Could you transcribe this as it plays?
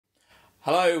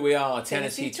Hello, we are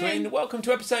Tennessee Twin. Welcome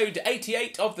to episode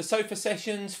 88 of the Sofa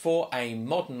Sessions for a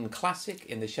modern classic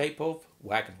in the shape of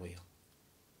Wagon Wheel.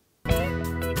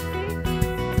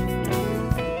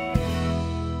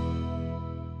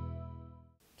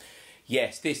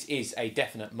 Yes, this is a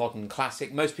definite modern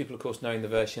classic. Most people, of course, knowing the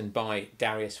version by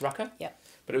Darius Rucker. Yep.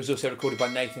 But it was also recorded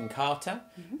by Nathan Carter.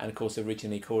 And, of course,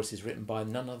 originally choruses written by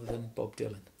none other than Bob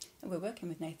Dylan. We're working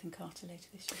with Nathan Carter later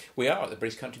this year. We are at the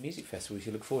British Country Music Festival. We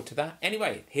should look forward to that.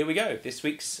 Anyway, here we go. This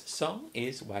week's song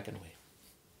is Wagon Wheel.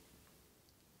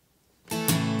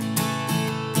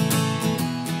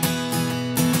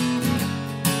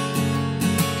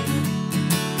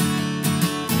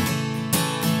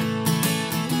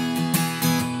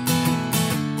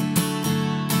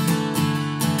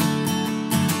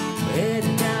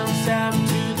 Headed down south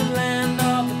to the land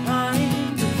of the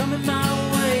pines. I'm coming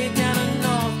my way down to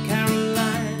North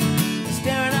Carolina.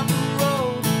 Staring up the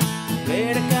road,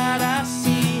 where to God I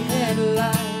see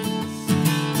headlights.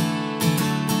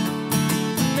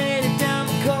 Made it down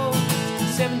the coast,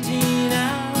 17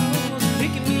 hours,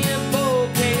 picking me a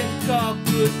bouquet of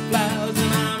dogwood flowers,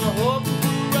 and I'm hoping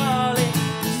for Raleigh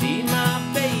to see my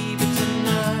baby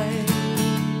tonight.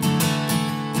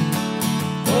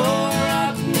 Oh,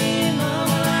 rock me,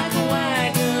 mama, like a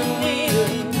wagon wheel.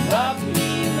 Rock me,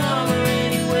 mama,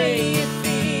 any way you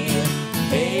feel.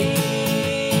 Hey,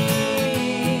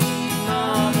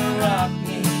 mama, rock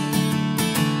me.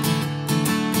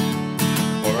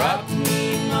 Oh, rock me,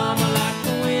 mama, like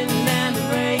the wind and the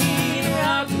rain.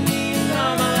 Rock me,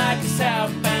 mama, like a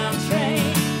southbound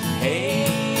train. Hey,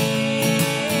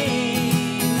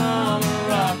 mama,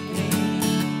 rock me.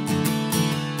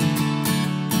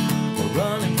 We're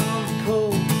running from the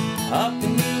cold up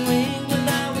in New England.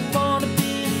 I was born to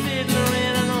be a fiddler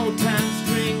in an old-time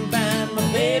string band. My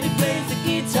baby plays the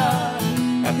guitar,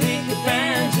 I pick the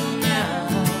banjo now.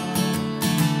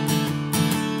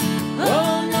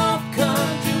 Oh, North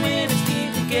Country winter's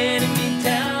keep getting me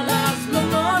down. Lost my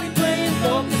money playing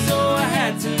poker, so I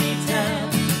had to leave town.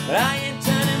 But I ain't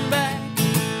turning back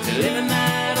to living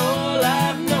that old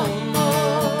life no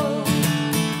more.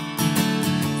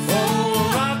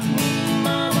 Oh, rock me,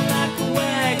 mama, like a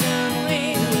wagon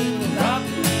wheel. Rock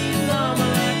me, mama,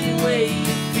 like the way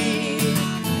you feel.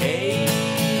 Hey,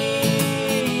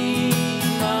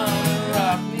 mama,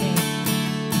 rock me.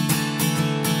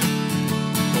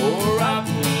 Oh, rock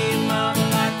me, mama,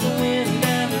 like the wind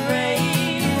and the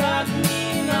rain. Rock me,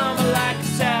 mama, like a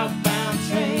southbound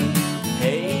train.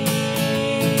 Hey,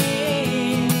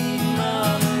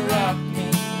 mama, rock me.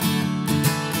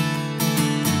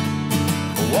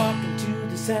 Walking to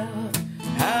the south,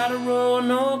 had a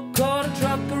Roanoke, caught a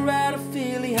trucker out of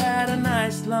Philly, had a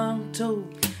nice long tow.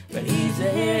 But he's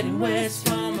heading west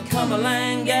from the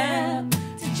Cumberland Gap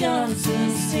to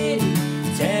Johnson City,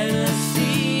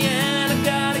 Tennessee. And I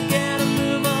gotta get a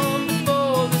move on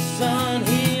before the sun.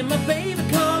 Hear my baby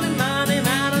calling my name,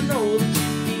 and I know that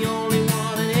you're the only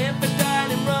one. And if I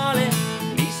died in Raleigh,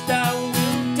 at least I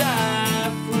will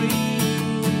die free.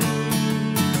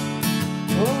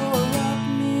 Oh, rock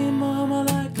me, mama,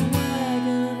 like a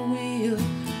wagon wheel.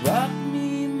 Rock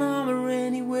me, mama,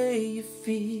 any way you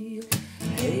feel.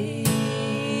 Hey,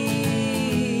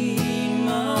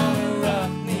 mama,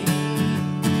 rock me.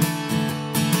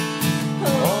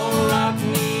 Oh, rock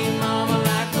me, mama,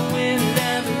 like the wind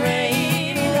and the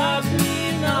rain. Rock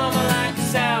me, mama, like a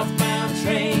southbound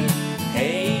train.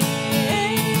 Hey,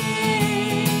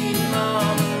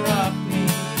 mama, rock me.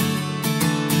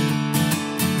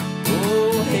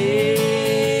 Oh, hey,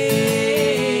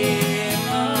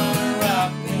 mama,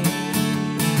 rock me.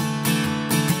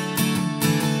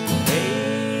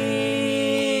 Hey,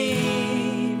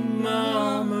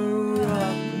 mama,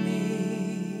 rock me.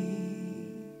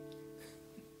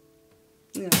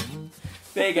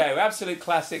 There you go, absolute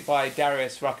classic by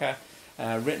Darius Rucker,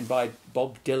 written by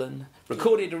Bob Dylan,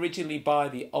 recorded originally by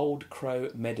the Old Crow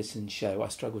Medicine Show. I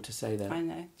struggle to say that. I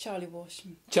know. Charlie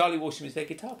Walsham. Charlie Walsham is their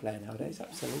guitar player nowadays,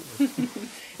 absolutely.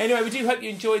 Anyway, we do hope you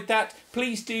enjoyed that.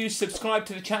 Please do subscribe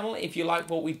to the channel if you like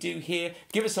what we do here.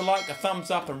 Give us a like, a thumbs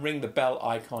up, and ring the bell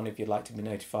icon if you'd like to be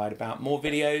notified about more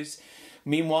videos.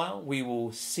 Meanwhile, we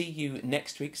will see you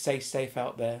next week. Stay safe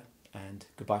out there, and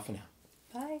goodbye for now.